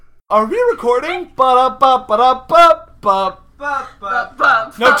Are we recording? Ba-da-ba-ba-da-ba-ba.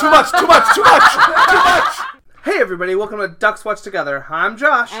 No, too much. Hey everybody, welcome to Ducks Watch Together. I'm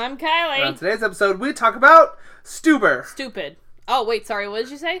Josh. I'm Kylie. On today's episode, we talk about Stuber. Stupid. Oh, wait, sorry, what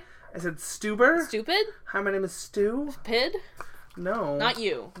did you say? I said Stuber. Stupid? Hi, my name is Stu. Pid? No. Not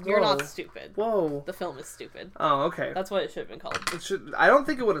you. You're Whoa. not stupid. Whoa. The film is stupid. Oh, okay. That's what it should have been called. I don't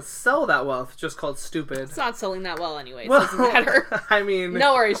think it would have sold that well if it's just called Stupid. It's not selling that well anyway, so Well, it doesn't matter. I mean...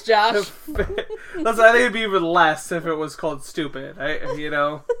 No worries, Josh. Listen, I think it'd be even less if it was called Stupid. You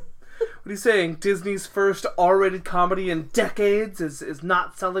know? What are you saying? Disney's first R-rated comedy in decades is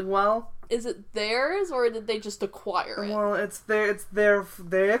not selling well? Is it theirs, or did they just acquire it? Well, they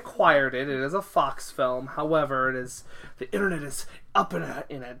acquired it. It is a Fox film. However, the internet is up in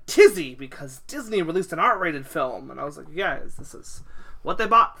a tizzy because Disney released an R-rated film. And I was like, guys, this is what they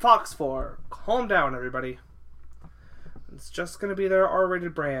bought Fox for. Calm down, everybody. It's just going to be their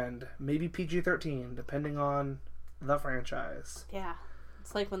R-rated brand. Maybe PG-13, depending on the franchise. Yeah.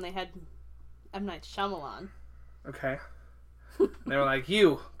 It's like when they had M. Night Shyamalan. Okay. They were like,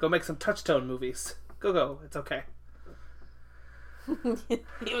 you, go make some Touchstone movies. Go. It's okay.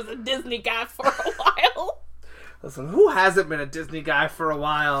 He was a Disney guy for a while. Listen, who hasn't been a Disney guy for a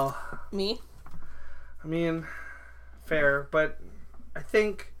while? Me? I mean, fair, but I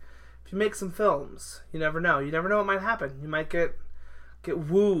think if you make some films, you never know. You never know what might happen. You might get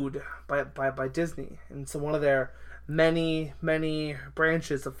wooed by Disney into one of their many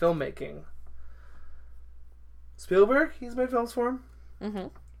branches of filmmaking. Spielberg, he's made films for him. Mm-hmm.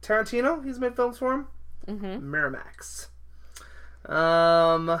 Tarantino, he's made films for him. Mm-hmm. Miramax.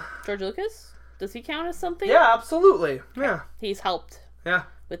 George Lucas? Does he count as something? Yeah, absolutely. Yeah. He's helped. Yeah.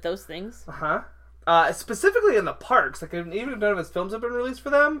 With those things. Uh-huh. Specifically in the parks, like even if none of his films have been released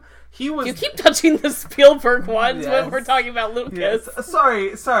for them, he was... You keep touching the Spielberg ones Yes. when we're talking about Lucas. Yes. Sorry.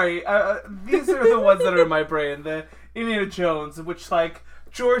 These are the ones that are in my brain. The Indiana Jones, which, like,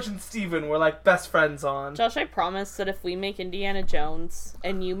 George and Steven were, like, best friends on. Josh, I promise that if we make Indiana Jones,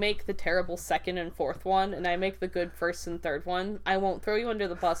 and you make the terrible second and fourth one, and I make the good first and third one, I won't throw you under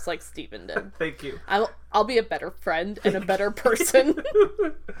the bus like Steven did. Thank you. I'll be a better friend and a better person.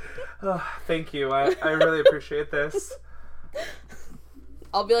 Thank you. I really appreciate this.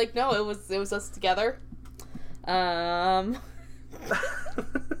 I'll be like, no, it was us together.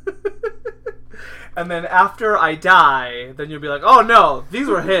 And then after I die, then you'll be like, oh no, these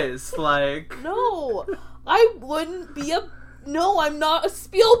were his. Like... No, I wouldn't be No, I'm not a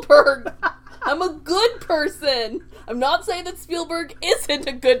Spielberg. I'm a good person. I'm not saying that Spielberg isn't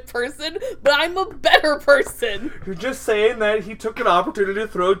a good person, but I'm a better person. You're just saying that he took an opportunity to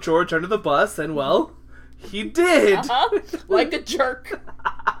throw George under the bus, and well, he did. Like a jerk.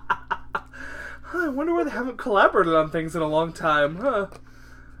 I wonder why they haven't collaborated on things in a long time, huh?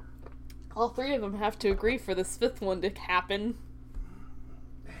 All three of them have to agree for this fifth one to happen.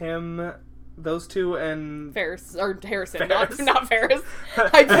 Him, those two, and... Harrison. Ferris. Not Ferris.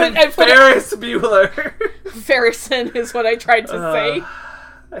 I put Ferris Bueller. Ferrison is what I tried to say.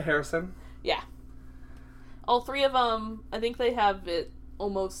 Harrison. Yeah. All three of them, I think they have it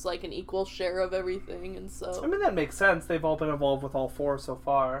almost like an equal share of everything, and so... I mean, that makes sense. They've all been involved with all four so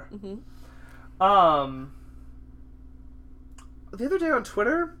far. Mm-hmm. The other day on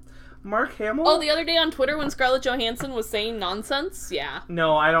Twitter... Mark Hamill? Oh, the other day on Twitter when Scarlett Johansson was saying nonsense? Yeah.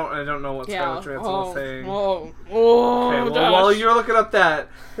 No, I don't know what Scarlett Johansson was saying. Okay, well, while you're looking up that,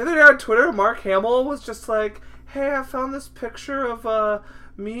 the other day on Twitter, Mark Hamill was just like, hey, I found this picture of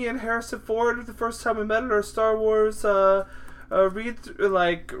me and Harrison Ford the first time we met at our Star Wars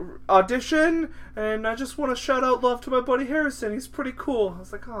audition, and I just want to shout out love to my buddy Harrison. He's pretty cool. I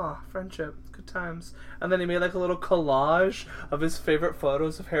was like, friendship. Good times. And then he made like a little collage of his favorite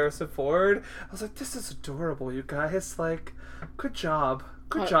photos of Harrison Ford. I was like, this is adorable, you guys. Like, good job.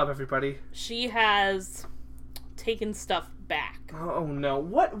 Good job, everybody. She has taken stuff back. Oh no.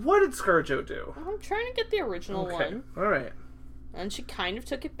 What did ScarJo do? I'm trying to get the original one. Alright. And she kind of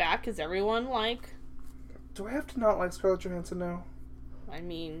took it back because everyone, Do I have to not like Scarlett Johansson now? I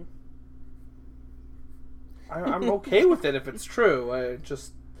mean... I'm okay with it if it's true. I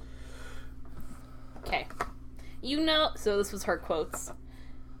just... Okay. So this was her quotes.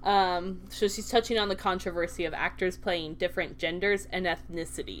 So she's touching on the controversy of actors playing different genders and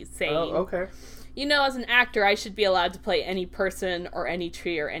ethnicities, saying... Oh, okay. As an actor, I should be allowed to play any person or any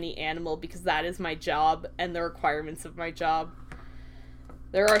tree or any animal because that is my job and the requirements of my job.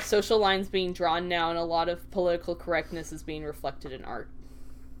 There are social lines being drawn now, and a lot of political correctness is being reflected in art.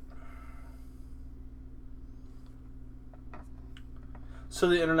 So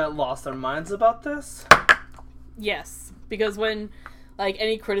the internet lost their minds about this? Yes, because when like,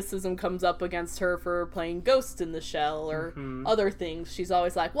 any criticism comes up against her for playing Ghost in the Shell or other things, she's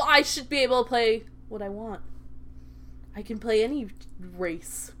always like, well, I should be able to play what I want. I can play any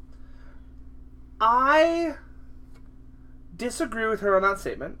race. I disagree with her on that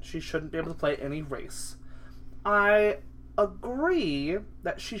statement. She shouldn't be able to play any race. I agree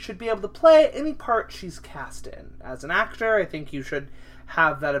that she should be able to play any part she's cast in. As an actor, I think you should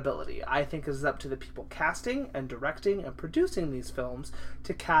have that ability. I think it's up to the people casting and directing and producing these films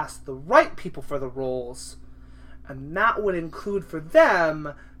to cast the right people for the roles, and that would include for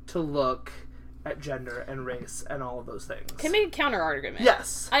them to look at gender and race and all of those things. Can I make a counter argument?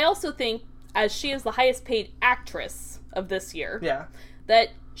 Yes. I also think, as she is the highest paid actress of this year, Yeah.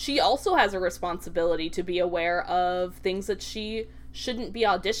 that she also has a responsibility to be aware of things that she shouldn't be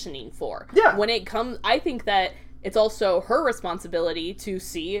auditioning for. Yeah. When it comes, I think that it's also her responsibility to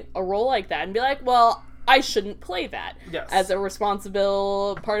see a role like that and be like, well, I shouldn't play that. Yes. As a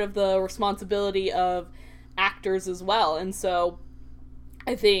responsible part of the responsibility of actors as well. And so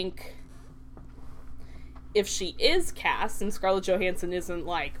I think if she is cast and Scarlett Johansson isn't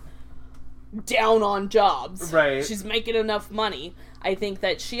like down on jobs, right, she's making enough money, I think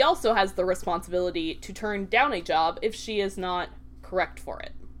that she also has the responsibility to turn down a job if she is not correct for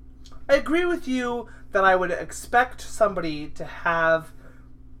it. I agree with you that I would expect somebody to have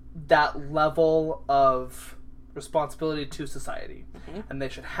that level of responsibility to society, and they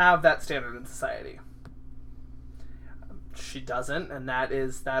should have that standard in society. She doesn't, and that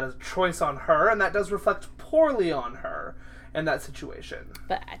is a choice on her, and that does reflect poorly on her in that situation.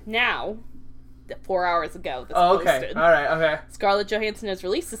 But now, 4 hours ago, this okay. posted. All right, okay. Scarlett Johansson has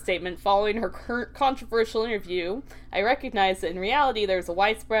released a statement following her current controversial interview. I recognize that in reality there's a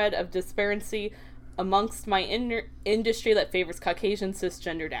widespread of disparity amongst my industry that favors Caucasian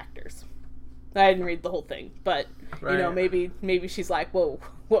cisgendered actors. I didn't read the whole thing, but right. You know, maybe she's like, whoa,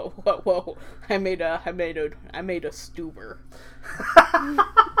 I made a Stuber.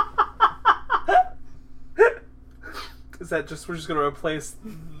 Is that just we're just gonna replace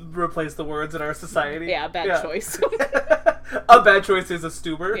the words in our society? Yeah, bad choice. A bad choice is a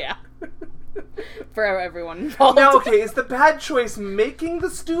Stuber. Yeah. For everyone involved. Now, okay, is the bad choice making the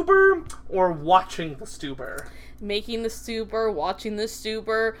Stuber or watching the Stuber? Making the Stuber, watching the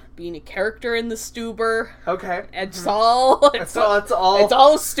Stuber, being a character in the Stuber. Okay. It's all It's all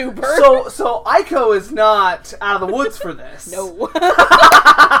Stuber. So Aiko is not out of the woods for this. No.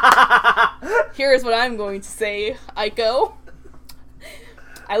 Here's what I'm going to say, Aiko.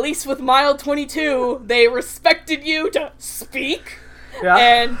 At least with Mile 22, they respected you to speak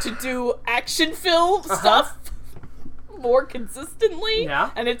and to do action film stuff more consistently.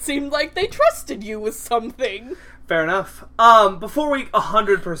 Yeah. And it seemed like they trusted you with something. Fair enough. Before we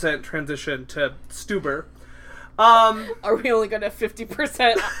 100% transition to Stuber, are we only going to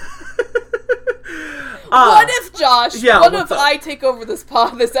 50%? What if, Josh, what if I take over this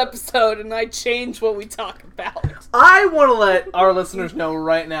episode and I change what we talk about? I want to let our listeners know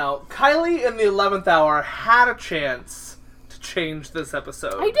right now, Kylie in the 11th hour had a chance to change this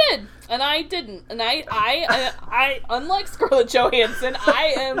episode. I did, and I didn't. And I unlike Scarlett Johansson,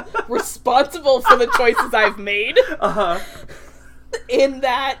 I am responsible for the choices I've made. In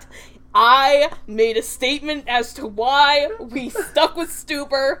that I made a statement as to why we stuck with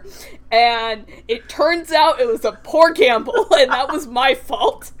Stuber, and it turns out it was a poor gamble, and that was my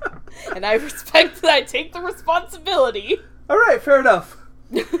fault. And I respect that I take the responsibility. Alright, fair enough.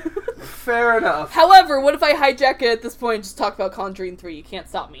 Fair enough. However, what if I hijack it at this point and just talk about Conjuring 3? You can't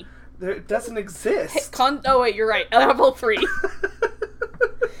stop me. It doesn't exist. Oh wait, you're right. Level 3.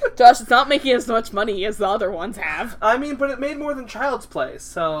 Josh, it's not making as much money as the other ones have. I mean, but it made more than Child's Play,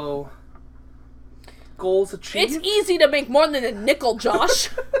 so... Goals achieved? It's easy to make more than a nickel, Josh.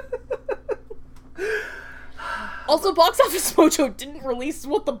 Also, Box Office Mojo didn't release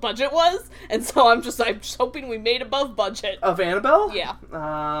what the budget was, and so I'm just hoping we made above budget. Of Annabelle? Yeah.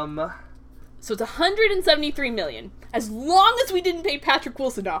 So it's $173 million. As long as we didn't pay Patrick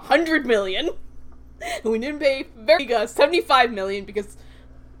Wilson $100 million, and we didn't pay Vertigo $75 million because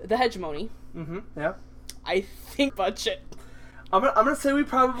the hegemony. Yeah. I think budget. I'm gonna say we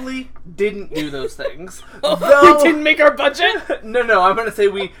probably didn't do those things. We didn't make our budget? No, I'm gonna say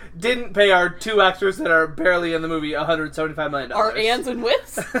we didn't pay our two actors that are barely in the movie $175 million. Our ands and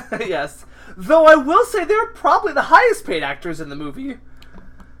wits? Yes. Though I will say they're probably the highest paid actors in the movie.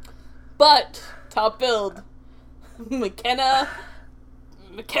 But, top billed, McKenna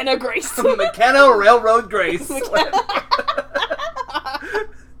Grace. McKenna Railroad Grace.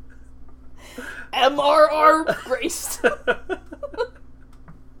 MRR Grace.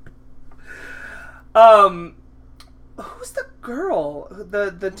 Who's the girl,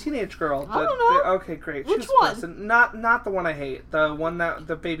 the teenage girl. I don't know. Okay, great. Which She's one? Person. Not the one I hate. The one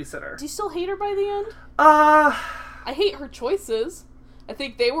the babysitter. Do you still hate her by the end? I hate her choices. I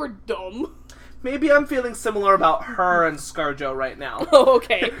think they were dumb. Maybe I'm feeling similar about her and ScarJo right now. Oh,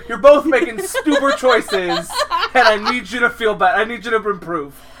 okay. You're both making stupid choices, and I need you to feel better. I need you to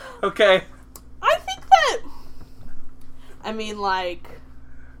improve. Okay? I think that... I mean, like...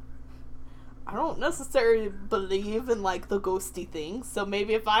 I don't necessarily believe in, like, the ghosty things. So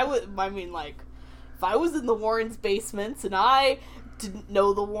maybe if I was... I mean, like... If I was in the Warrens' basements and I didn't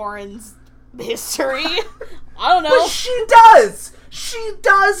know the Warrens' history... I don't know. But she does! She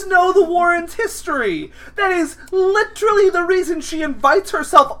does know the Warrens' history! That is literally the reason she invites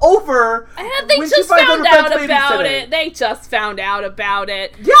herself over. And they when just she finds found her out friend's about babysitting. it. They just found out about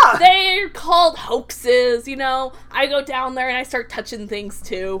it. Yeah! They're called hoaxes, you know? I go down there and I start touching things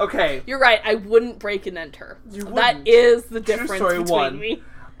too. Okay. You're right, I wouldn't break and enter. You That wouldn't. is the difference story, between one. me.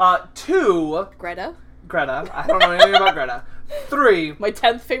 2... Greta? Greta. I don't know anything about Greta. 3... My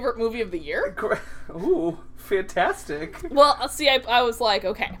 10th favorite movie of the year? Ooh, fantastic. Well, see, I was like,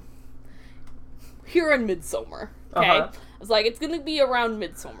 okay. Here in Midsommar, okay? Uh-huh. I was like, it's gonna be around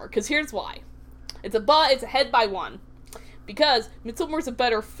Midsommar, because here's why. It's ahead by one. Because Midsommar's a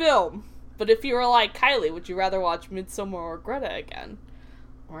better film, but if you were like, Kylie, would you rather watch Midsommar or Greta again?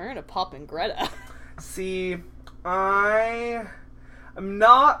 We're gonna pop in Greta. See, I'm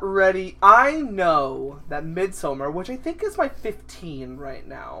not ready. I know that Midsommar, which I think is my 15 right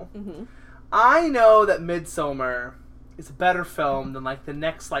now, I know that Midsommar is a better film than, like, the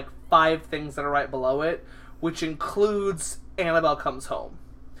next, like, 5 things that are right below it, which includes Annabelle Comes Home.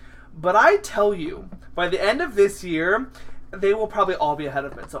 But I tell you, by the end of this year, they will probably all be ahead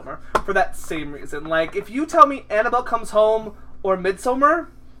of Midsommar for that same reason. Like, if you tell me Annabelle Comes Home or Midsommar,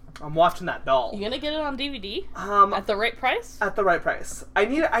 I'm watching that doll. You gonna get it on DVD? At the right price? At the right price. I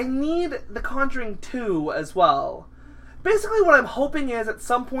need The Conjuring 2 as well. Basically, what I'm hoping is at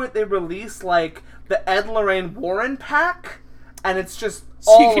some point they release, like, the Ed and Lorraine Warren pack, and it's just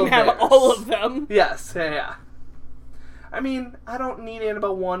So all you can of have theirs. all of them. Yes, yeah. I mean, I don't need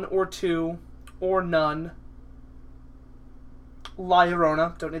Annabelle 1 or 2 or none. La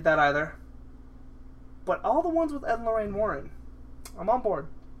Llorona, don't need that either. But all the ones with Ed and Lorraine Warren, I'm on board.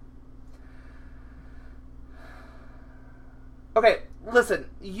 Okay, listen,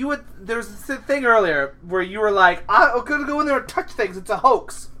 there's this thing earlier where you were like, I'm gonna go in there and touch things, it's a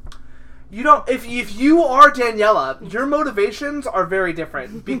hoax. You don't, if you are Daniela, your motivations are very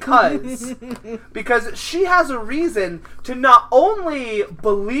different because she has a reason to not only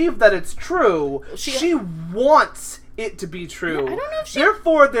believe that it's true, she wants it to be true. Yeah, I don't know if she...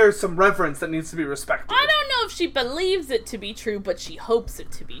 Therefore, there's some reverence that needs to be respected. I don't know if she believes it to be true, but she hopes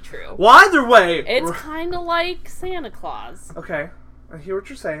it to be true. Well, either way... It's kind of like Santa Claus. Okay, I hear what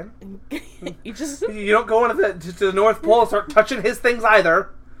you're saying. You just... You don't go into to the North Pole and start touching his things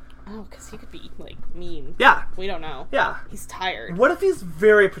either. Oh, because he could be, like, mean. Yeah. We don't know. Yeah. He's tired. What if he's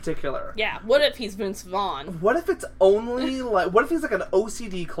very particular? Yeah, what if he's Vince Vaughn? What if it's only, like, what if he's like an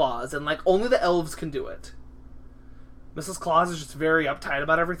OCD clause and, like, only the elves can do it? Mrs. Claus is just very uptight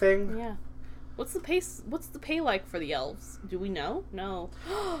about everything. Yeah. What's the pay like for the elves? Do we know? No.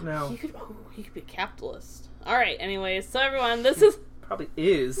 No. He could be a capitalist. Alright, anyways, so everyone, this is... Probably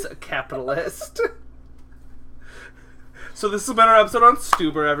is a capitalist. So this has been our episode on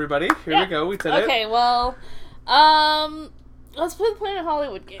Stuber, everybody. Here we go, we did it. Okay, well, let's play the Planet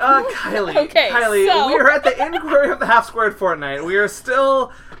Hollywood game. Kylie. Okay, Kylie, so... we are at the inquiry of the half-squared fortnight. We are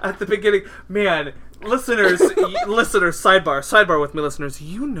still at the beginning. Man, listeners, sidebar with me, listeners.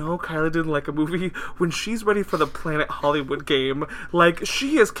 You know Kylie didn't like a movie when she's ready for the Planet Hollywood game. Like,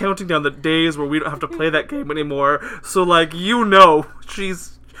 she is counting down the days where we don't have to play that game anymore. So, like, you know,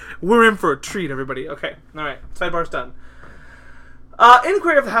 we're in for a treat, everybody. Okay, alright, sidebar's done.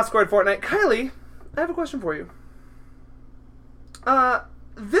 Inquiry of the half-squared fortnight. Kylie, I have a question for you.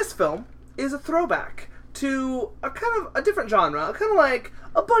 This film is a throwback to a kind of a different genre, kind of like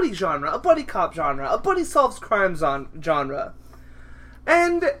a buddy genre, a buddy cop genre, a buddy solves crimes genre.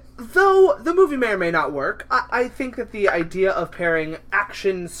 And though the movie may or may not work, I think that the idea of pairing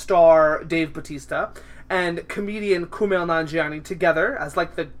action star Dave Bautista and comedian Kumail Nanjiani together as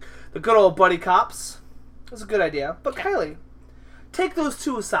like the good old buddy cops is a good idea. But Kylie, take those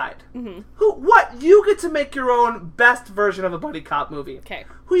two aside. Mm-hmm. You get to make your own best version of a buddy cop movie. Okay.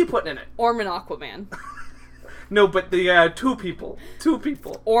 Who are you putting in it? Orm and Aquaman. No, but the two people.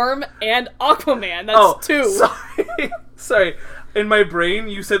 Orm and Aquaman. That's two. Sorry. In my brain,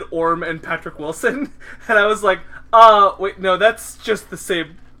 you said Orm and Patrick Wilson, and I was like, wait, no, that's just the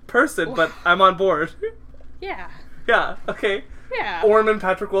same person, but I'm on board. Yeah. Yeah, okay. Yeah. Orm and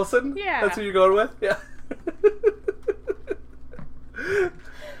Patrick Wilson? Yeah. That's who you're going with? Yeah.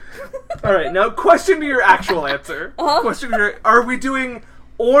 Alright, now question to your actual answer. Question to your... Are we doing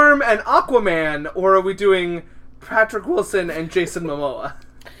Orm and Aquaman, or are we doing Patrick Wilson and Jason Momoa?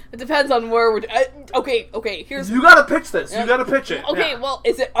 It depends on where we're... okay, here's... You gotta pitch this. You gotta pitch it. Okay, yeah. well,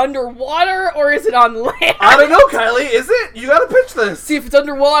 is it underwater or is it on land? I don't know, Kylie. Is it? You gotta pitch this. See, if it's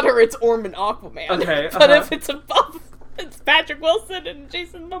underwater, it's Orm and Aquaman. Okay, But if it's above, it's Patrick Wilson and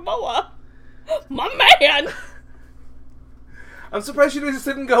Jason Momoa. My man! I'm surprised you just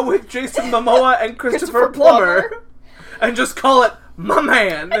didn't go with Jason Momoa and Christopher Plummer and just call it my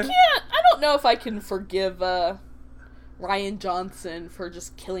man. I don't know if I can forgive Ryan Johnson for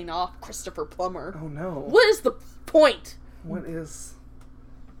just killing off Christopher Plummer. Oh no. What is the point? What?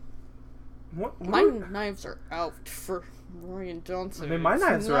 My knives are out for Ryan Johnson. I mean, my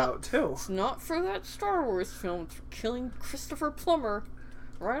knives are out too. It's not for that Star Wars film. It's for killing Christopher Plummer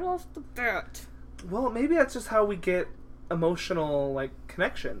right off the bat. Well, maybe that's just how we get emotional, like,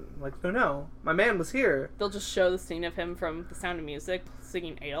 connection. Like, no, my man was here. They'll just show the scene of him from The Sound of Music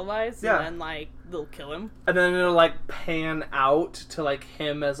singing Edelweiss, Yeah. and then, like, they'll kill him. And then it'll, like, pan out to, like,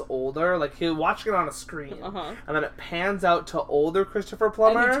 him as older. Like, he'll watch it on a screen. Uh-huh. And then it pans out to older Christopher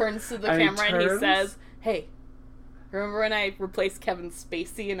Plummer. And he turns to the camera and he says, hey, remember when I replaced Kevin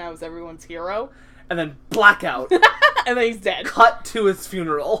Spacey and I was everyone's hero? And then blackout. And then he's dead. Cut to his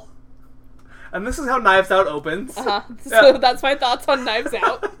funeral. And this is how Knives Out opens. Uh-huh. So that's my thoughts on Knives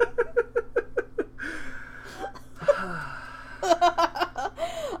Out.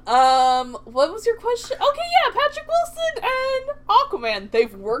 What was your question? Okay, yeah, Patrick Wilson and Aquaman.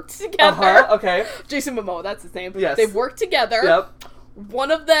 They've worked together. Okay. Jason Momoa, that's his name. Yes. They've worked together. Yep. One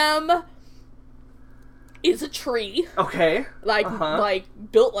of them is a tree. Okay. Like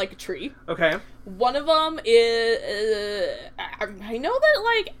built like a tree. Okay. One of them is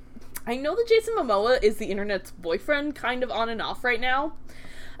I know that Jason Momoa is the internet's boyfriend, kind of on and off right now.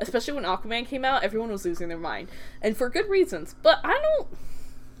 Especially when Aquaman came out, everyone was losing their mind. And for good reasons. But I don't...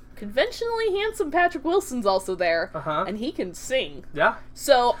 Conventionally handsome Patrick Wilson's also there. Uh-huh. And he can sing. Yeah.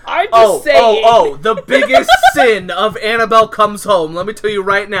 So, I'm just saying... The biggest sin of Annabelle Comes Home, let me tell you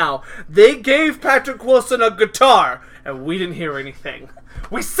right now. They gave Patrick Wilson a guitar, and we didn't hear anything.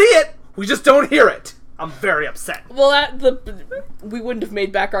 We see it, we just don't hear it. I'm very upset. Well, we wouldn't have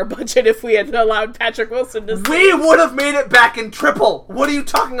made back our budget if we had allowed Patrick Wilson to sing. We would have made it back in triple. What are you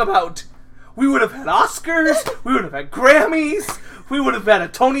talking about? We would have had Oscars. We would have had Grammys. We would have had a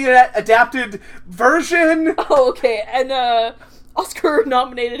Tony-adapted version. Oh, okay. And,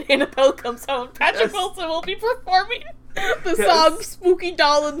 Oscar-nominated Annabelle Comes Home. Patrick Wilson will be performing the song Spooky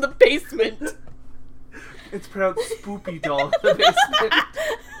Doll in the Basement. It's pronounced Spoopy Doll in the Basement.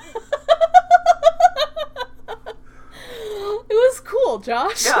 It was cool,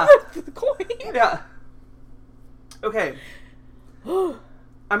 Josh. Yeah. The coin. Yeah. Okay.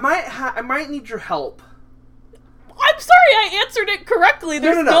 I might need your help. I'm sorry I answered it correctly.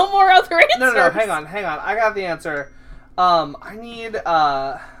 There's no more other answers. No, hang on. I got the answer. I'm gonna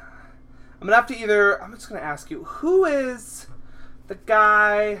have to I'm just gonna ask you, who is the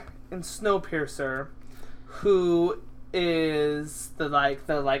guy in Snowpiercer who is the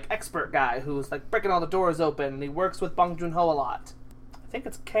expert guy who's like breaking all the doors open, and he works with Bong Joon-ho a lot? I think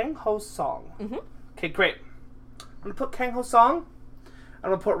it's Kang Ho Song. Mm-hmm. Okay, great. I'm gonna put Kang Ho Song. I'm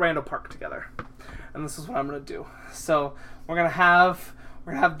gonna put Randall Park together, and this is what I'm gonna do. So we're gonna have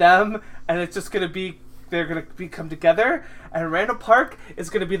them, and it's just gonna be they're gonna come together, and Randall Park is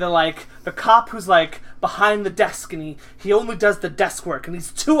gonna be the cop who's like behind the desk, and he only does the desk work, and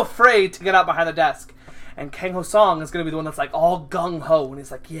he's too afraid to get out behind the desk. And Kang Ho Song is gonna be the one that's like all gung ho, and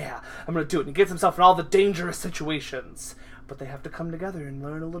he's like, yeah, I'm gonna do it, and he gets himself in all the dangerous situations. But they have to come together and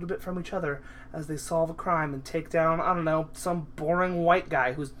learn a little bit from each other as they solve a crime and take down, I don't know, some boring white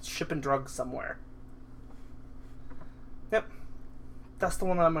guy who's shipping drugs somewhere. Yep. That's the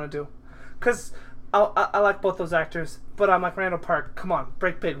one that I'm going to do. Because I like both those actors, but I'm like, Randall Park, come on,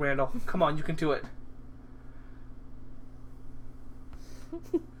 break big, Randall. Come on, you can do it.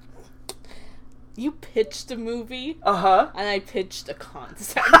 You pitched a movie, Uh-huh. and I pitched a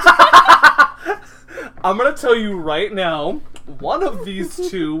concept. I'm going to tell you right now, one of these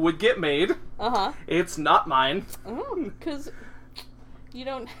two would get made. Uh-huh. It's not mine. Oh, because you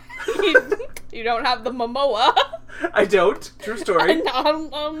don't you don't have the Momoa. I don't. True story. And I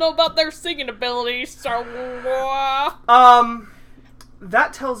don't know about their singing abilities, so...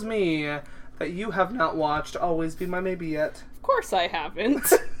 That tells me that you have not watched Always Be My Maybe yet. Of course I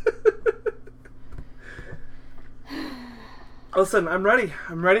haven't. Listen, I'm ready.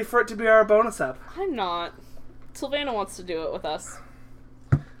 I'm ready for it to be our bonus app. I'm not. Sylvana wants to do it with us.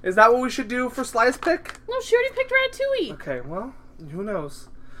 Is that what we should do for Sly's pick? No, she already picked Ratatouille. Okay, well, who knows?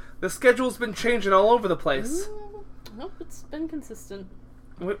 The schedule's been changing all over the place. Nope, it's been consistent.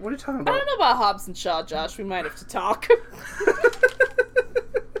 What are you talking I about? don't know about Hobbs and Shaw, Josh. We might have to talk.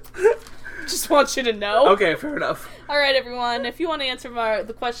 Just want you to know. Okay, fair enough. Alright, everyone. If you want to answer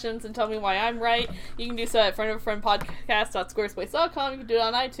the questions and tell me why I'm right, you can do so at friendofafriendpodcast.squarespace.com. You can do it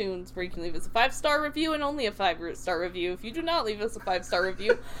on iTunes, where you can leave us a 5-star review and only a 5-star review. If you do not leave us a 5-star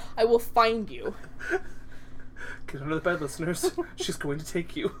review, I will find you. Get under the bed, listeners. She's going to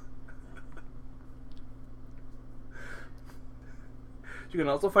take you. You can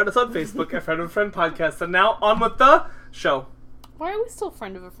also find us on Facebook at Friend of a Friend Podcast. And now, on with the show. Why are we still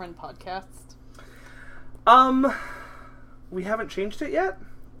Friend of a Friend Podcast? We haven't changed it yet?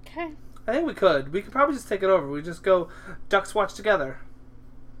 Okay. I think we could. We could probably just take it over. We just go Ducks Watch Together.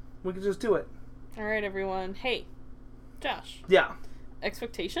 We could just do it. Alright, everyone. Hey, Josh. Yeah.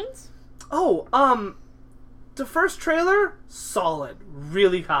 Expectations? Oh, the first trailer, solid.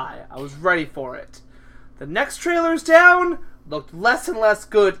 Really high. I was ready for it. The next trailer's down, looked less and less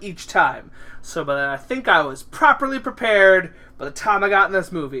good each time. So, but I think I was properly prepared by the time I got in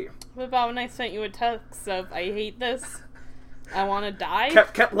this movie. What about when I sent you a text of, I hate this, I want to die?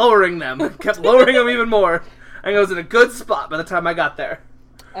 Kept lowering them. Kept lowering them even more. And I was in a good spot by the time I got there.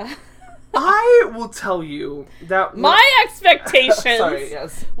 I will tell you that... My expectations Sorry,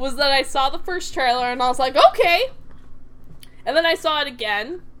 yes. was that I saw the first trailer and I was like, okay. And then I saw it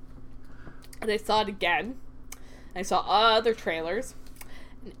again. And I saw it again. I saw other trailers.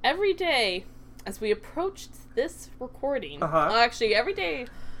 And every day, as we approached this recording, actually, every day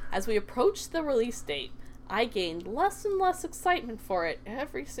as we approached the release date, I gained less and less excitement for it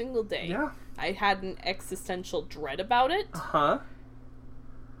every single day. Yeah. I had an existential dread about it.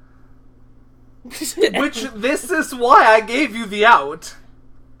 Which, this is why I gave you the out.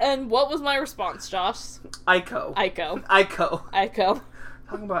 And what was my response, Josh? Ico.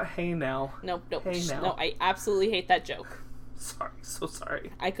 Talking about hey now. Nope. Hey now. No, I absolutely hate that joke. Sorry, so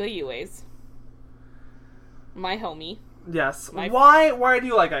sorry. Aiko Ues. My homie. Yes. Why do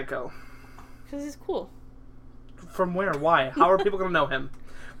you like Ico? Because he's cool. From where? Why? How are people going to know him?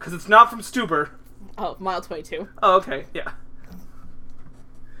 Because it's not from Stuber. Oh, Mile 22. Oh, okay, yeah.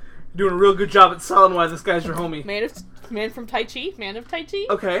 You're doing a real good job at selling why this guy's your homie. Man from Tai Chi? Man of Tai Chi?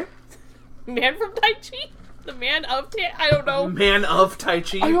 Okay. Man from Tai Chi? The man of I don't know. Man of Tai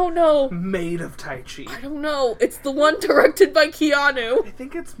Chi? I don't know. Made of Tai Chi. I don't know. It's the one directed by Keanu. I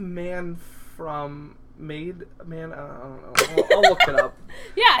think it's Man from... Man, I don't know. I'll look it up.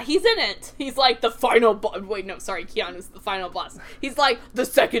 Yeah, he's in it. He's like the final boss. Wait, no, sorry, Keanu's the final boss. He's like the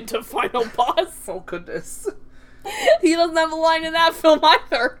second to final boss. Oh, goodness. He doesn't have a line in that film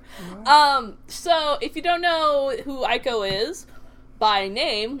either. So, if you don't know who Ico is by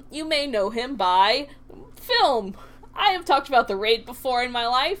name, you may know him by film. I have talked about The Raid before in my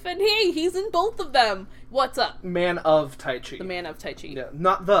life, and hey, he's in both of them. What's up? Man of Tai Chi. The Man of Tai Chi. Yeah,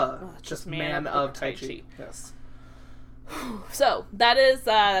 not just Man of Tai Chi. Yes. So,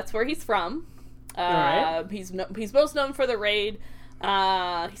 that's where he's from. Alright. He's most known for The Raid.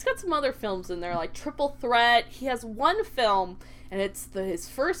 He's got some other films in there, like Triple Threat. He has one film, and it's his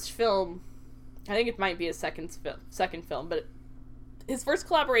first film. I think it might be his second film, but his first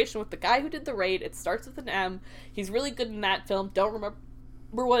collaboration with the guy who did The Raid. It starts with an M. He's really good in that film. Don't remember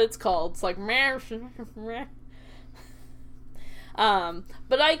what it's called. It's like but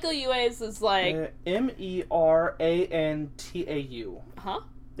Aiko Ues is like Merantau.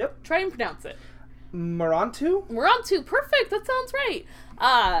 Yep. Try and pronounce it. Merantau? Merantau. Perfect. That sounds right.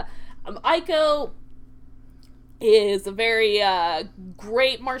 Aiko is a very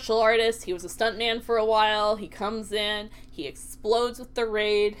great martial artist. He was a stuntman for a while. He comes in. He explodes with The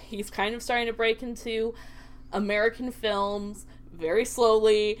Raid. He's kind of starting to break into American films very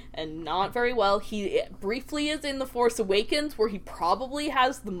slowly and not very well. He briefly is in The Force Awakens, where he probably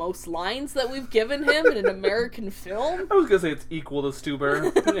has the most lines that we've given him in an American film. I was gonna say it's equal to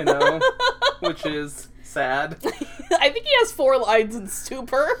Stuber, which is sad. I think he has 4 lines in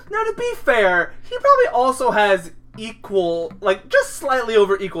Stuber. Now, to be fair, he probably also has equal, just slightly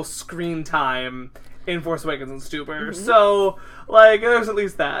over equal screen time in Force Awakens and Stuber. Mm-hmm. So, there's at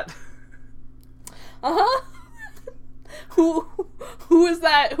least that. Uh-huh. Who is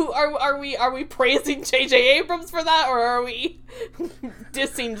that? Who are we praising J.J. Abrams for that, or are we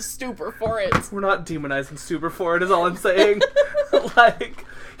dissing Stuber for it? We're not demonizing Stuber for it, is all I'm saying.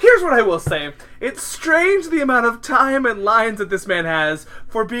 Here's what I will say. It's strange the amount of time and lines that this man has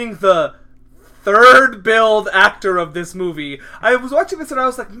for being the third build actor of this movie. I was watching this and I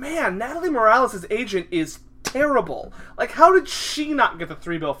was like, man, Natalie Morales' agent is terrible. Like, how did she not get the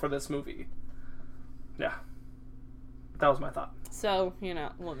 3 bill for this movie? Yeah. That was my thought. So,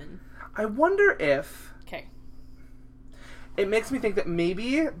 woman. I wonder if... Okay. It makes me think that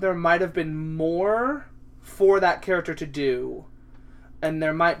maybe there might have been more for that character to do, and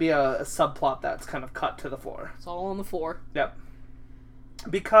there might be a subplot that's kind of cut to the floor. It's all on the floor. Yep.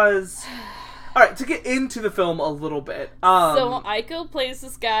 Because... Alright, to get into the film a little bit. So Aiko plays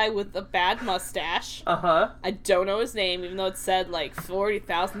this guy with a bad mustache. Uh-huh. I don't know his name, even though it's said like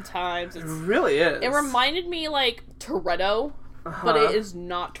 40,000 times. It really is. It reminded me like Toretto, but it is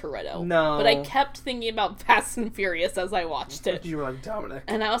not Toretto. No. But I kept thinking about Fast and Furious as I watched it. You were like, Dominic.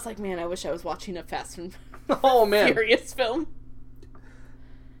 And I was like, man, I wish I was watching a Fast and Furious film.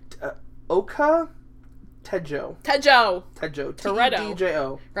 Oka Tejo. Toretto.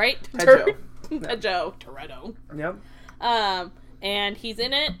 T-E-D-J-O. Right? Tejo. Tejo. Toretto. Yep. And he's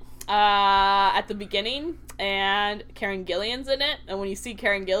in it at the beginning, and Karen Gillian's in it. And when you see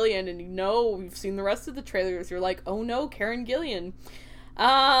Karen Gillian, and you've seen the rest of the trailers, you're like, oh no, Karen Gillian.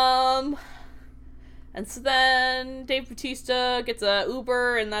 And so then Dave Bautista gets a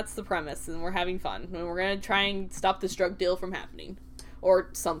Uber, and that's the premise, and we're having fun. And we're gonna try and stop this drug deal from happening. Or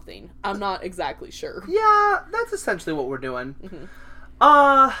something. I'm not exactly sure. Yeah, that's essentially what we're doing. Mm-hmm.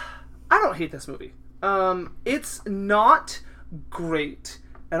 I don't hate this movie. It's not great.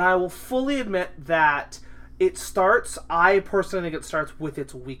 And I will fully admit that I personally think it starts with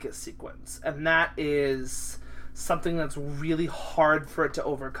its weakest sequence. And that is something that's really hard for it to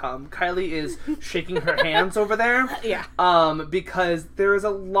overcome. Kylie is shaking her hands over there. Yeah. Because there is a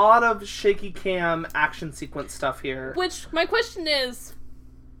lot of shaky cam action sequence stuff here. Which, my question is,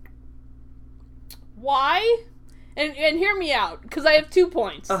 why? And hear me out, because I have 2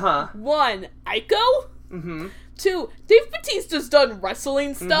 points. Uh-huh. 1, Aiko. Mm-hmm. 2, Dave Bautista's done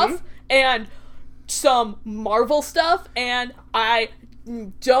wrestling stuff and some Marvel stuff, and I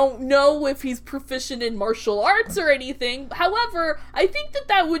don't know if he's proficient in martial arts or anything. However, I think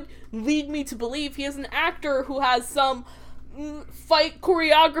that would lead me to believe he is an actor who has some fight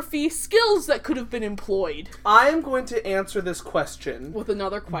choreography skills that could have been employed. I am going to answer this question with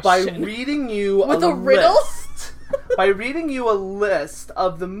another question. By reading you with a riddle? List. By reading you a list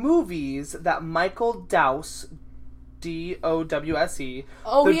of the movies that Michael Dowse, D-O-W-S-E,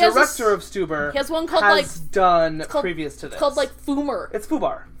 the director of Stuber, he has one called has done previous to this. It's called like Fumer. It's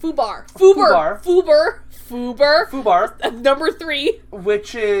Fubar. Fubar. Number 3.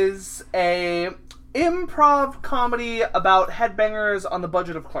 Which is a improv comedy about headbangers on the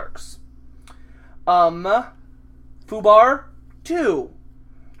budget of Clerks. Fubar 2.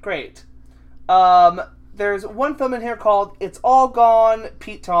 Great. There's one film in here called It's All Gone,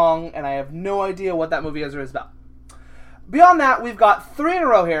 Pete Tong, and I have no idea what that movie is or is about. Beyond that, we've got 3 in a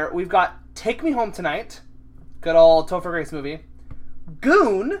row here. We've got Take Me Home Tonight, good old Topher Grace movie.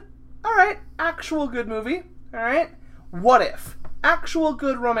 Goon, alright, actual good movie, alright. What If, actual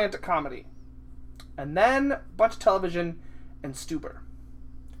good romantic comedy. And then, bunch of television, and Stuber.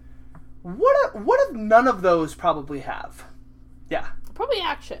 What if none of those probably have? Yeah. Probably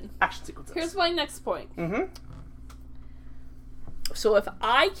action. Action sequences. Here's my next point. Mm-hmm. So if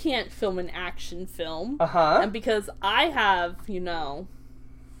I can't film an action film, and because I have,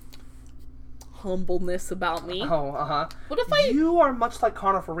 humbleness about me. What if You are much like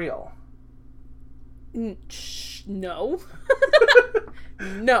Connor for real. No.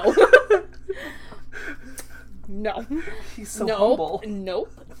 No. No. He's so humble.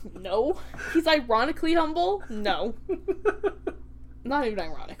 Nope. No. He's ironically humble? No. Not even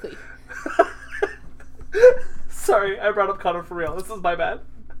ironically. Sorry, I brought up Connor for real. This is my bad.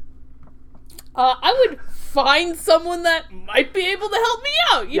 I would find someone that might be able to help me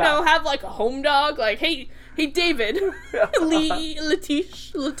out. You know, have like a home dog. Like, hey David.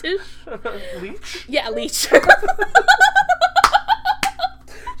 Letish. Leech? Yeah, Leech.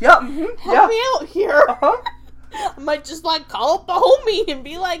 Yeah. Help me out here. I might just call up a homie and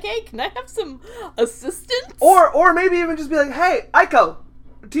be like, hey, can I have some assistance? Or maybe even just be like, hey, Aiko,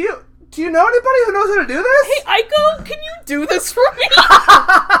 do you know anybody who knows how to do this? Hey, Aiko, can you do this for me?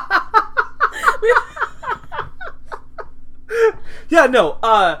 Yeah, no,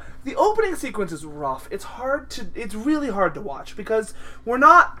 the opening sequence is rough. It's really hard to watch because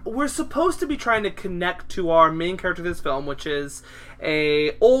we're supposed to be trying to connect to our main character of this film, which is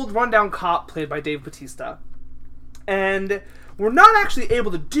a old rundown cop played by Dave Bautista. And we're not actually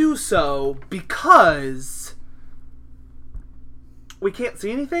able to do so because we can't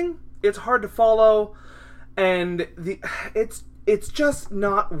see anything. It's hard to follow, and it's just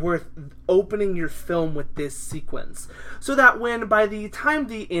not worth opening your film with this sequence. So that when, by the time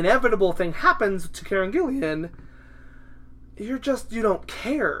the inevitable thing happens to Karen Gillan, you don't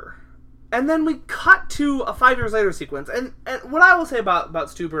care. And then we cut to a 5 years later sequence. And what I will say about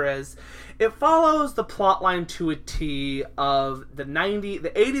Stuber is, it follows the plot line to a T of the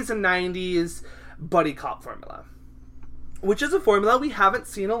 80s and 90s buddy cop formula. Which is a formula we haven't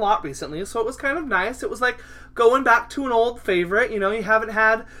seen a lot recently, so it was kind of nice. It was like going back to an old favorite. You haven't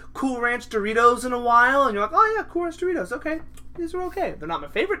had Cool Ranch Doritos in a while, and you're like, oh yeah, Cool Ranch Doritos, okay. These are okay. They're not my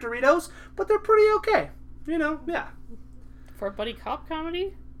favorite Doritos, but they're pretty okay. Yeah. For a buddy cop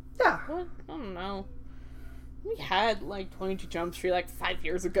comedy? Yeah. What? I don't know. We had, 22 Jump Street, 5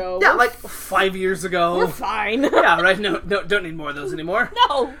 years ago. Yeah, 5 years ago. We're fine. Yeah, right? No, don't need more of those anymore.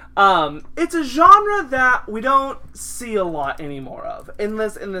 No! It's a genre that we don't see a lot anymore of in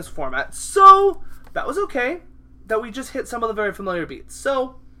this format. So, that was okay. That we just hit some of the very familiar beats.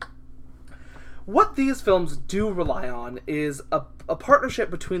 So, what these films do rely on is a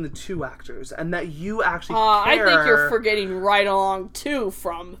partnership between the two actors, and that you actually care. I think you're forgetting Right Along 2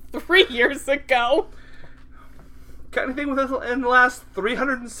 from 3 years ago. Got anything with us in the last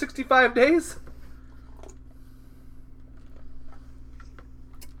 365 days?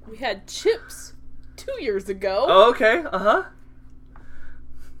 We had Chips 2 years ago. Oh, okay. Uh-huh.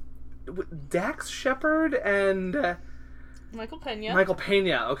 Dax Shepard and... Michael Pena. Michael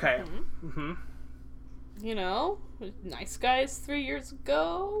Pena, okay. Mm-hmm. Nice Guys 3 years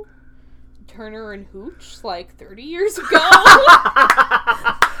ago. Turner and Hooch 30 years ago.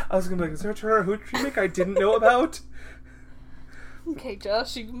 I was gonna be like, is there a Turner and Hooch remake I didn't know about? Okay,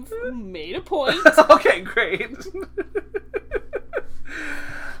 Josh, you made a point. Okay, great.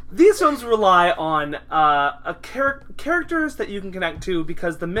 These films rely on characters that you can connect to,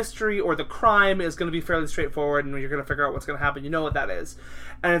 because the mystery or the crime is going to be fairly straightforward, and you're going to figure out what's going to happen. You know what that is.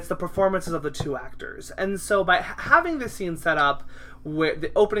 And it's the performances of the two actors. And so by having this scene set up, where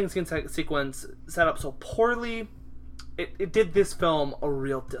the opening scene sequence set up so poorly, it did this film a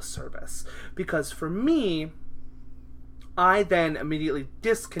real disservice. Because for me, I then immediately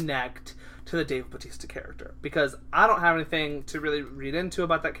disconnect to the Dave Bautista character, because I don't have anything to really read into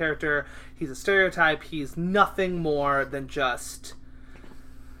about that character. He's a stereotype. He's nothing more than just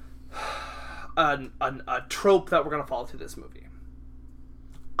a trope that we're going to follow through this movie.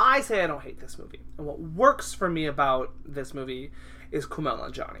 I say I don't hate this movie, and what works for me about this movie is Kumail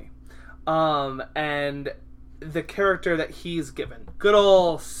Nanjiani, and the character that he's given. Good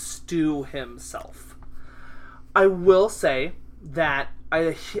old Stu himself. I will say that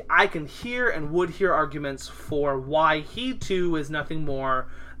I can hear and would hear arguments for why he too is nothing more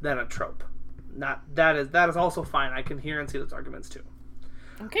than a trope. That is also fine. I can hear and see those arguments too.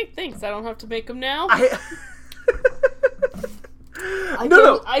 Okay, thanks. I don't have to make them now.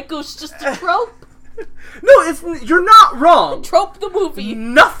 Aiko's just a trope. No, you're not wrong. Trope the movie.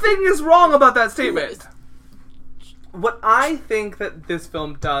 Nothing is wrong about that statement. What I think that this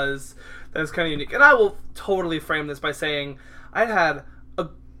film does that is kind of unique, and I will totally frame this by saying I had a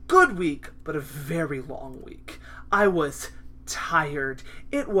good week, but a very long week. I was tired.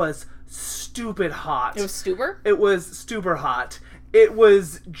 It was stupid hot. It was Stuber? It was Stuber hot. It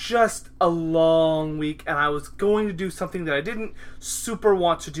was just a long week, and I was going to do something that I didn't super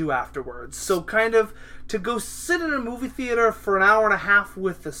want to do afterwards. So kind of to go sit in a movie theater for an hour and a half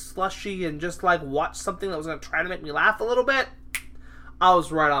with the slushie and just watch something that was going to try to make me laugh a little bit, I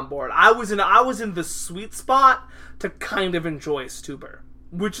was right on board. I was in the sweet spot to kind of enjoy Stuber,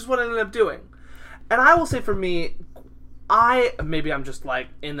 which is what I ended up doing. And I will say for me, maybe I'm just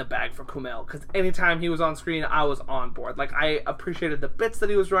in the bag for Kumail, because anytime he was on screen, I was on board. I appreciated the bits that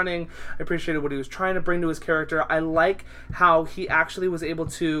he was running. I appreciated what he was trying to bring to his character. I like how he actually was able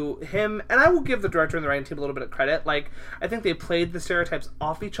to, and I will give the director and the writing team a little bit of credit. I think they played the stereotypes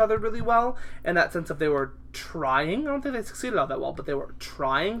off each other really well, in that sense of they were trying. I don't think they succeeded all that well, but they were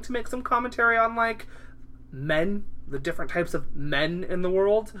trying to make some commentary on men, the different types of men in the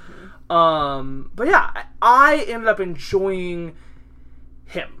world. Mm-hmm. But yeah, I ended up enjoying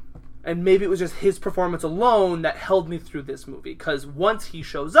him, and maybe it was just his performance alone that held me through this movie, because once he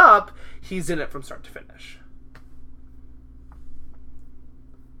shows up, he's in it from start to finish.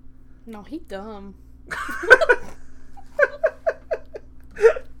 No, he dumb.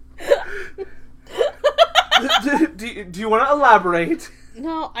 Do you want to elaborate?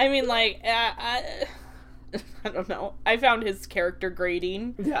 No, I mean, I don't know. I found his character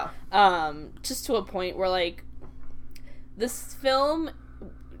grating. Yeah. Just to a point where, this film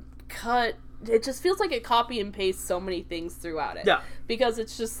it just feels like it copy and pastes so many things throughout it. Yeah. Because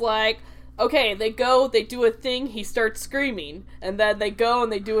it's just okay, they go, they do a thing, he starts screaming. And then they go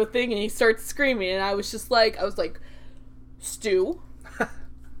and they do a thing and he starts screaming. And I was like, Stu,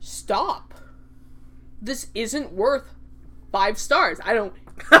 stop. This isn't worth 5 stars. I don't...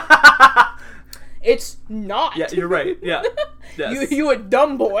 It's not. Yeah, you're right. Yeah. Yes. You a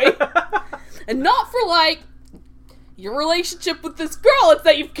dumb boy. And not for, like, your relationship with this girl. It's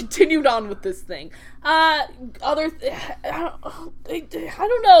that you've continued on with this thing. I don't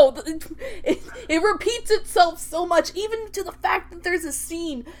know. It repeats itself so much, even to the fact that there's a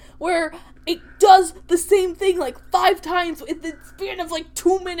scene where it does the same thing like 5 times in the span of like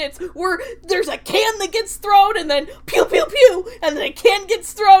 2 minutes, where there's a can that gets thrown and then pew pew pew, and then a can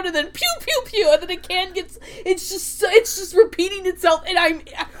gets thrown and then pew pew pew, and then a can gets, it's just repeating itself, and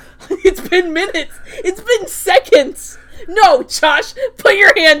it's been minutes, it's been seconds. No, Josh, put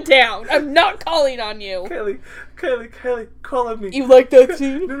your hand down. I'm not calling on you. Kaylee, call on me. You like that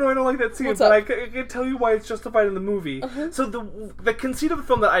scene? No, I don't like that scene, What's but up? I can tell you why it's justified in the movie. Uh-huh. So the conceit of the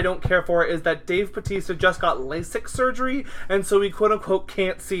film that I don't care for is that Dave Bautista just got LASIK surgery, and so he quote-unquote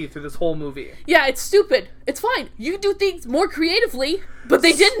can't see through this whole movie. Yeah, it's stupid. It's fine. You do things more creatively, but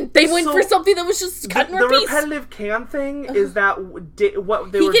they didn't. They went for something that was just cut and repeat. The repetitive can thing is that what they were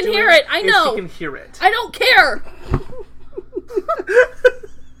doing. He can hear it. I know. He can hear it. I don't care.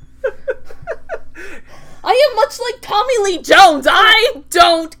 I am much like Tommy Lee Jones. I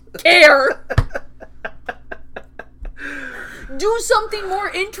don't care. Do something more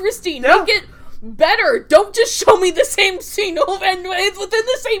interesting. Yeah. Make it better. Don't just show me the same scene over and within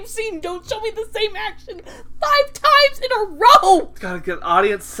the same scene. Don't show me the same action 5 times in a row. Gotta get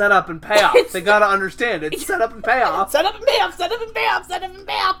audience set up and payoff. They gotta understand it's set up and payoff. Set up and payoff. Set up and payoff. Set up and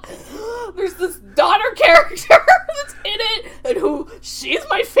payoff. There's this daughter character that's in it, and she's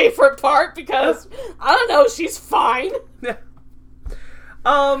my favorite part because I don't know, she's fine. Yeah.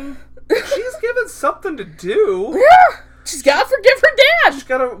 She's given something to do. Yeah. She's gotta forgive her dad. She's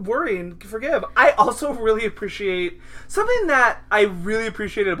gotta worry and forgive. I also really appreciate something that I really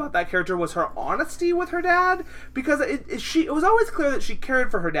appreciated about that character was her honesty with her dad, because it was always clear that she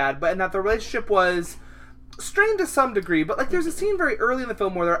cared for her dad, and that the relationship was strained to some degree. But like, there's a scene very early in the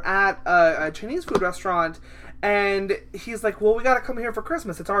film where they're at a Chinese food restaurant, and he's like, well, we gotta come here for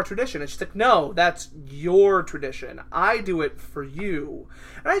Christmas, it's our tradition. And she's like, no, that's your tradition. I do it for you.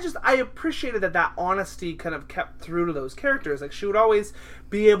 And I appreciated that honesty kind of kept through to those characters. Like, she would always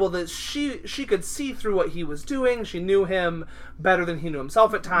be able to, she could see through what he was doing. She knew him better than he knew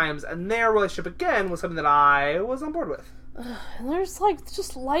himself at times. And their relationship, again, was something that I was on board with. And there's like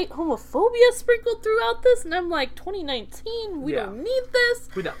just light homophobia sprinkled throughout this, and I'm like, 2019, we don't need this.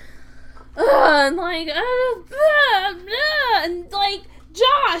 We don't. And like, and like,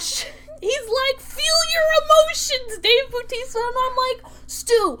 Josh, he's like, feel your emotions, Dave Bautista, and I'm like,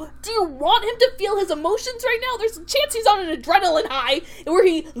 Stu, do you want him to feel his emotions right now? There's a chance he's on an adrenaline high where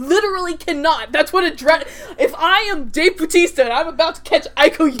he literally cannot. That's what if I am Dave Bautista and I'm about to catch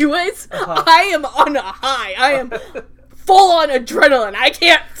Aiko Ues, I am on a high. I am full on adrenaline. I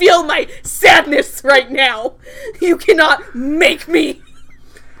can't feel my sadness right now. You cannot make me.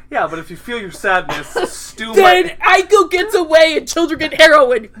 Yeah, but if you feel your sadness, Stu then Aiko gets away and children get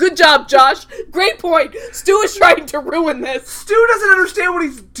heroin. Good job, Josh. Great point. Stu is trying to ruin this. Stu doesn't understand what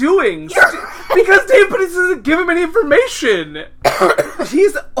he's doing. Because Dave Bautista doesn't give him any information.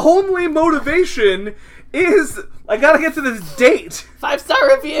 His only motivation is, I gotta get to this date.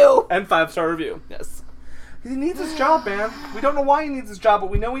 5-star review. And 5-star review, yes. He needs his job, man. We don't know why he needs his job, but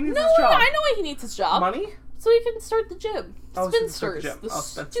we know he needs his job. I know why he needs his job. Money? So he can start the gym. Oh, Spinsters. the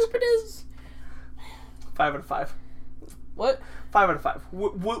Stupidest. 5 out of 5. What? 5 out of 5.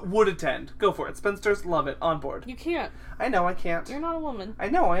 Would attend. Go for it. Spinsters, love it. On board. You can't. I know, I can't. You're not a woman. I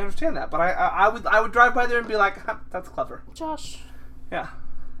know, I understand that, but I would drive by there and be like, that's clever. Josh. Yeah.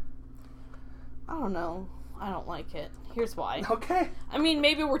 I don't know. I don't like it. Here's why. Okay. I mean,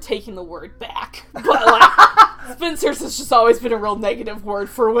 maybe we're taking the word back, but like, Spinsters has just always been a real negative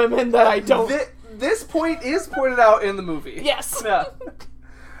word for women that I don't. This point is pointed out in the movie. Yes. Yeah.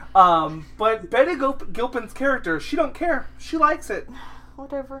 But Betty Gilpin's character, she don't care. She likes it.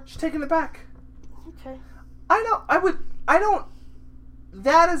 Whatever. She's taking it back. Okay.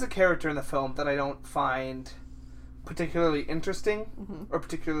 That is a character in the film that I don't find particularly interesting or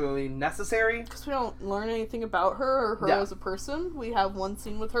particularly necessary. Because we don't learn anything about her or her as a person. We have one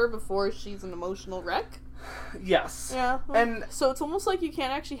scene with her before she's an emotional wreck. Yes. Yeah. And so it's almost like you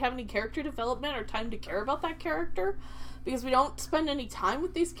can't actually have any character development or time to care about that character. because we don't spend any time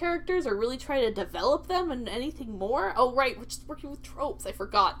with these characters or really try to develop them and anything more. Oh, right, we're just working with tropes. I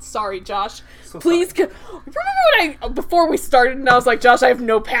forgot. Sorry, Josh. So Please, remember when before we started and I was like, Josh, I have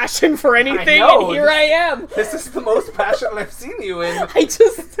no passion for anything, know. and here I am. This is the most passionate I've seen you in. I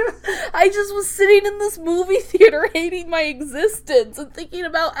just was sitting in this movie theater hating my existence and thinking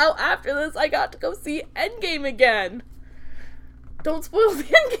about how after this I got to go see Endgame again. Don't spoil the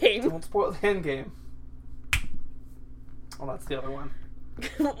Endgame. Don't spoil the Endgame. Oh, that's the other one.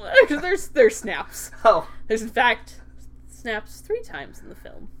 there's snaps. Oh. There's in fact snaps 3 times in the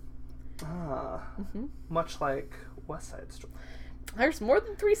film. Much like West Side Story. There's more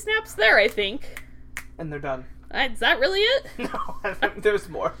than 3 snaps there, I think. And they're done. Is that really it? No, there's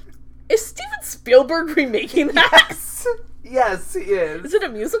more. Is Steven Spielberg remaking that? Yes! Yes, he is. Is it a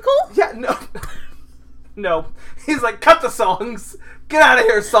musical? Yeah, no. No. He's like, cut the songs! Get out of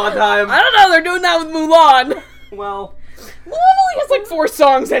here, Sondheim! I don't know, they're doing that with Mulan. Well... Mulan only has like 4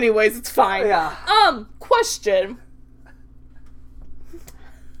 songs anyways, it's fine. Yeah. Question.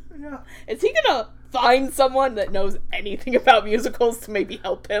 Yeah. Is he gonna find someone that knows anything about musicals to maybe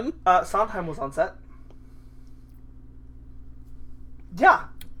help him? Sondheim was on set. Yeah.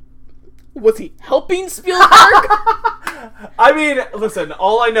 Was he helping Spielberg? I mean, listen,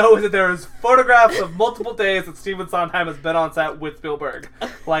 all I know is that there is photographs of multiple days that Stephen Sondheim has been on set with Spielberg.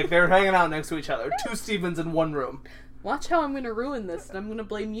 Like, they're hanging out next to each other. 2 Stevens in one room. Watch how I'm gonna ruin this, and I'm gonna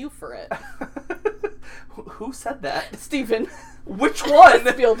blame you for it. Who said that? Steven. Which one?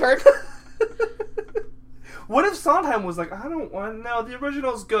 Spielberg. What if Sondheim was like, I don't want... No, the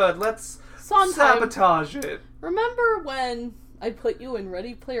original's good. Let's Sondheim. sabotage it. Remember when I put you in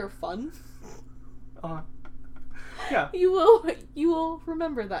Ready Player Fun? Yeah. You will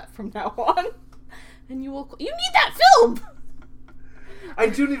remember that from now on. And you need that film! I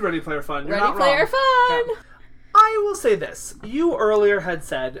do need Ready Player Fun. You're Ready not Player wrong. Fun! Yeah. I will say this. You earlier had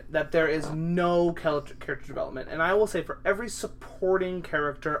said that there is no character development. And I will say for every supporting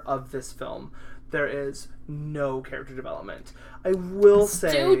character of this film, there is no character development. I will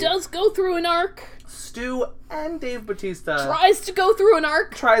say... Stu does go through an arc. Stu and Dave Bautista... Tries to go through an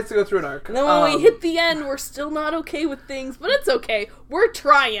arc. Tries to go through an arc. And then when we hit the end, we're still not okay with things. But it's okay. We're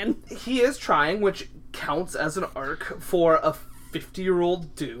trying. He is trying, which counts as an arc for a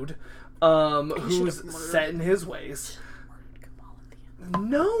 50-year-old dude who's set in his ways.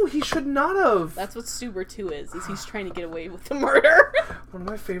 No, he should not have. That's what Stuber 2 is he's trying to get away with the murder. One of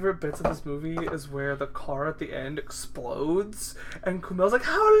my favorite bits of this movie is where the car at the end explodes, and Kumail's like,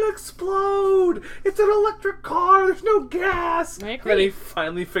 how did it explode? It's an electric car, there's no gas! I agree. And then he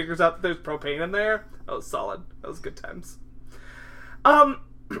finally figures out that there's propane in there. That was solid. That was good times.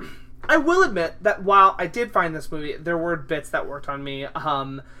 I will admit that while I did find this movie, there were bits that worked on me.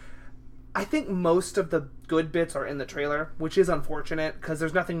 I think most of the good bits are in the trailer, which is unfortunate because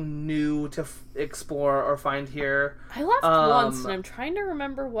there's nothing new to explore or find here. I laughed once, and I'm trying to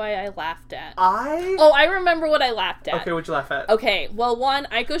remember why I laughed at. I remember what I laughed at. Okay, what'd you laugh at? Okay, well, one,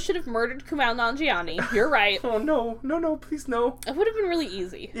 Aiko should have murdered Kumail Nanjiani. You're right. Oh, no, please no. It would have been really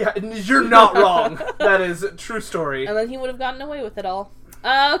easy. Yeah, you're not wrong. That is a true story. And then he would have gotten away with it all.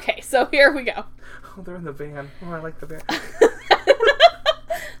 Okay, so here we go. Oh, they're in the van. Oh, I like the van.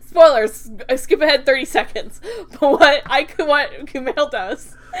 Spoilers. I skip ahead 30 seconds. But what Kumail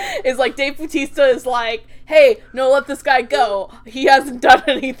does is like Dave Bautista is like, hey, no, let this guy go. He hasn't done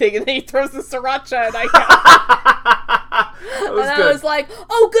anything, and then he throws the sriracha at Aiko. I was like,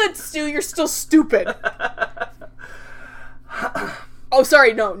 oh, good, Stu, you're still stupid. Oh,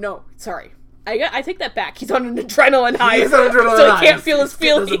 sorry, no, sorry. I take that back. He's on an adrenaline high. He's on adrenaline so high. He can't feel his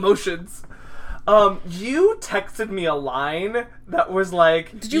feelings. His emotions. You texted me a line that was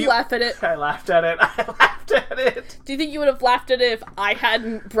like... Did you laugh at it? I laughed at it. Do you think you would have laughed at it if I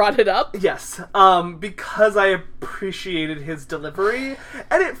hadn't brought it up? Yes. Because I appreciated his delivery,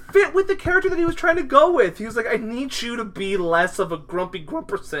 and it fit with the character that he was trying to go with. He was like, I need you to be less of a grumpy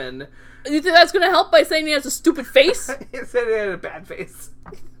grumperson. You think that's going to help by saying he has a stupid face? He said he had a bad face.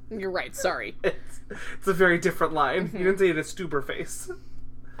 You're right, sorry. It's a very different line. Mm-hmm. You didn't say he had a stuber face.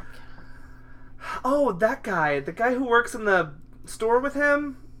 Oh, that guy. The guy who works in the store with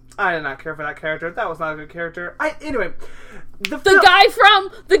him? I did not care for that character. That was not a good character. Anyway. The guy from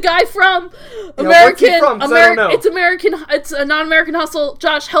American... Yeah, what's he from? 'Cause I don't know. It's American... It's a non-American Hustle.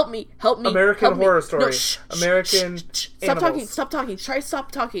 Josh, help me. American Horror Story. No, shh, American shh. Animals. Stop talking. Try to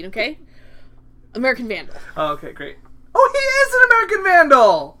stop talking, okay? American Vandal. Oh, okay, great. Oh, he is an American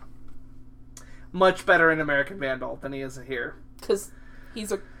Vandal! Much better in American Vandal than he is here. Because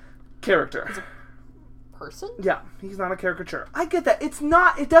he's a... character. He's a person? Yeah, he's not a caricature. I get that.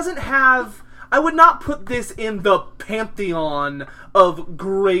 It doesn't have I would not put this in the pantheon of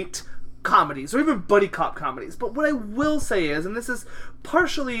great comedies or even buddy cop comedies. But what I will say is, and this is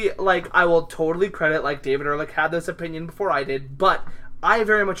partially like I will totally credit like David Ehrlich had this opinion before I did, but I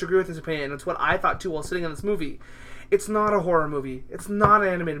very much agree with his opinion. It's what I thought too while sitting in this movie. It's not a horror movie. It's not an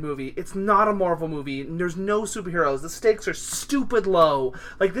animated movie. It's not a Marvel movie. There's no superheroes. The stakes are stupid low.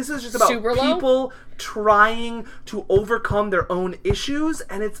 Like, this is just about people trying to overcome their own issues,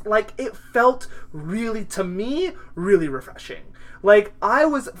 and it's like, it felt really, to me, really refreshing. Like, I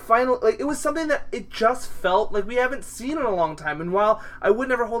was finally, like, it was something that it just felt like we haven't seen in a long time. And while I would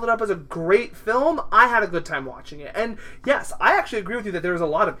never hold it up as a great film, I had a good time watching it. And yes, I actually agree with you that there's a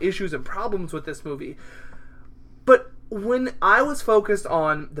lot of issues and problems with this movie. But when I was focused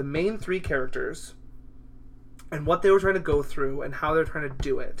on the main three characters and what they were trying to go through and how they're trying to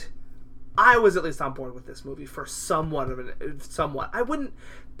do it, I was at least on board with this movie for somewhat. I wouldn't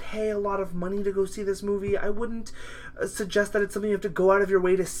pay a lot of money to go see this movie. I wouldn't suggest that it's something you have to go out of your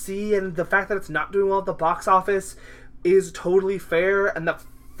way to see, and the fact that it's not doing well at the box office is totally fair, and that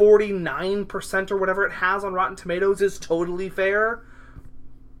 49% or whatever it has on Rotten Tomatoes is totally fair.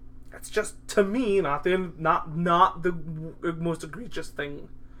 It's just, to me, not the most egregious thing.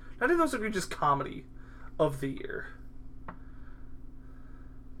 Not the most egregious comedy of the year.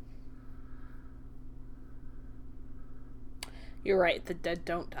 You're right. The dead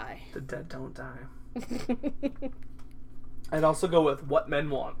don't die. The dead don't die. I'd also go with What Men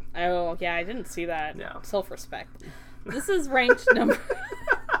Want. Oh, yeah, I didn't see that. Yeah. Self-respect. This is ranked number...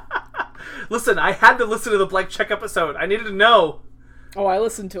 Listen, I had to listen to the Blank Check episode. I needed to know. Oh, I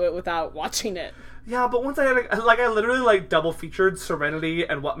listened to it without watching it. Yeah, but once I had, I literally, double featured Serenity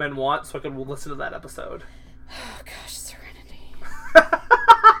and What Men Want so I could listen to that episode. Oh, gosh, Serenity.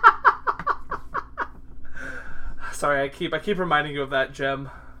 Sorry, I keep reminding you of that, Gem.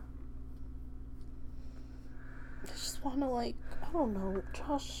 I just want to, I don't know,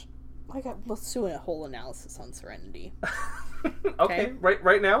 Josh, let's do a whole analysis on Serenity. Okay,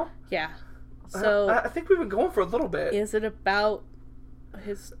 right now? Yeah. So, I think we've been going for a little bit. Is it about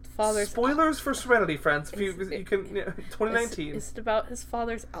his father's... Spoilers for Serenity, friends. If you can, 2019. Is it about his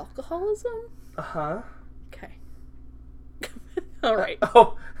father's alcoholism? Uh-huh. Okay. All right.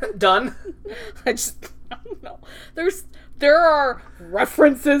 Done? I don't know. There are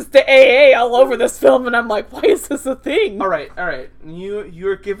references to AA all over this film, and I'm like, why is this a thing? All right.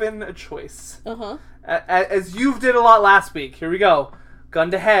 You're given a choice. Uh-huh. As you did a lot last week. Here we go.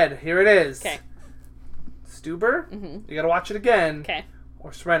 Gun to head. Here it is. Okay. Stuber? Mm-hmm. You gotta watch it again. Okay.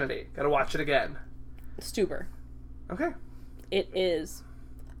 Or Serenity. Gotta watch it again. Stuber. Okay. It is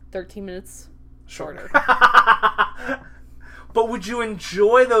 13 minutes shorter. But would you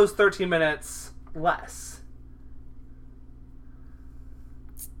enjoy those 13 minutes less?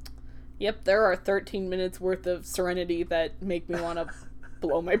 Yep, there are 13 minutes worth of Serenity that make me want to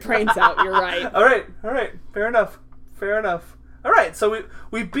blow my brains out. You're right. All right. Fair enough. All right, so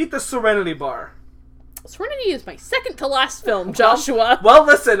we beat the Serenity bar. Serenity is my second to last film, Joshua. Well,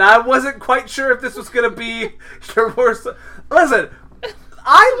 listen, I wasn't quite sure if this was going to be your worst. Listen,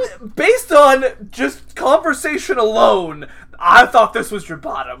 based on just conversation alone, I thought this was your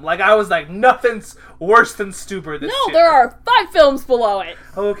bottom. I was like, nothing's worse than Stuber this year. No, there are 5 films below it.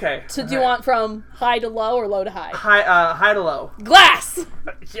 Okay. So do you want from high to low or low to high? High to low. Glass!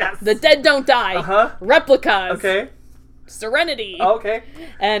 Yes. The Dead Don't Die. Uh-huh. Replicas. Okay. Serenity. Okay.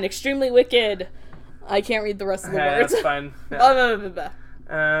 And Extremely Wicked. I can't read the rest of the words. That's fine. Yeah. Blah, blah, blah,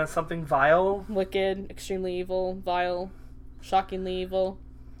 blah. Something vile. Wicked, extremely evil, vile, shockingly evil.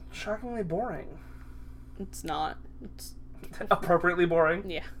 Shockingly boring. It's not. It's appropriately boring?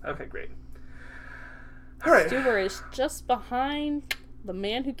 Yeah. Okay, great. All right. Stuber is just behind The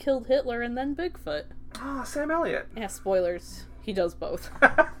Man Who Killed Hitler and then Bigfoot. Oh, Sam Elliott. Yeah, spoilers. He does both.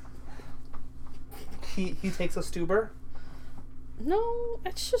 He takes a Stuber? No,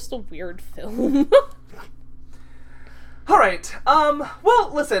 it's just a weird film. Alright,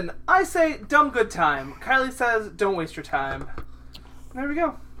 well, listen, I say dumb good time. Kylie says don't waste your time. There we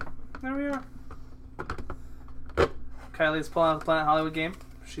go. There we are. Kylie's pulling out the Planet Hollywood game.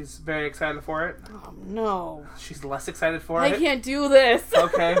 She's very excited for it. Oh, no. She's less excited for I it. can't do this.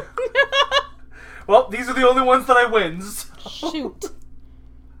 Okay. Well, these are the only ones that I wins. Shoot.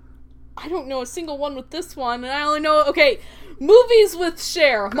 I don't know a single one with this one, and I only know... Okay, movies with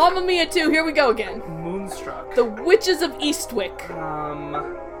Cher. Mamma Mia 2, here we go again. Moonstruck. The Witches of Eastwick.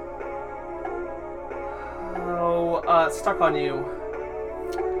 Stuck on You.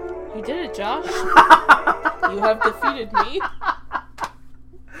 You did it, Josh. You have defeated me.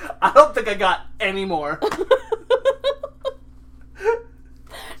 I don't think I got any more.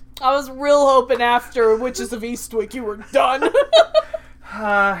 I was real hoping after Witches of Eastwick you were done.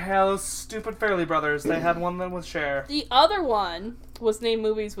 Yeah, those stupid Fairley Brothers. They had one then with Cher. The other one was Name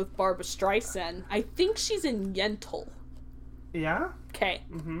Movies with Barbra Streisand. I think she's in Yentl. Yeah? Okay.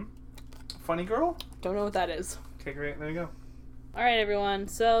 Mm-hmm. Funny Girl? Don't know what that is. Okay, great. There you go. Alright, everyone.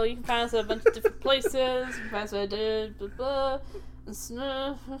 So, you can find us at a bunch of different places. You can find us at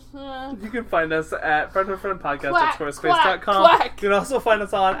You can find us at friendofafriendpodcast.squarespace.com. Quack. You can also find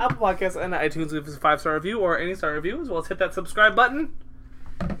us on Apple Podcasts and iTunes. Leave us a 5-star review or any star review, as well as hit that subscribe button.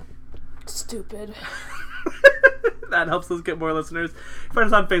 Stupid. That helps us get more listeners. Find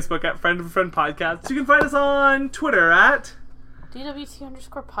us on Facebook at Friend of a Friend Podcast. You can find us on Twitter at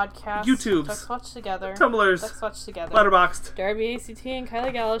DWT_podcast. YouTube's. Ducks Watch Together. Tumblr's. Ducks Watch Together. Letterboxd. Darby ACT and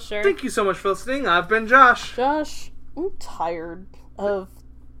Kylie Gallisher. Thank you so much for listening. I've been Josh. Josh, I'm tired of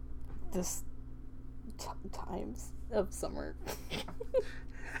this times of summer.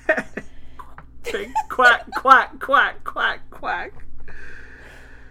 Quack, quack, quack, quack, quack.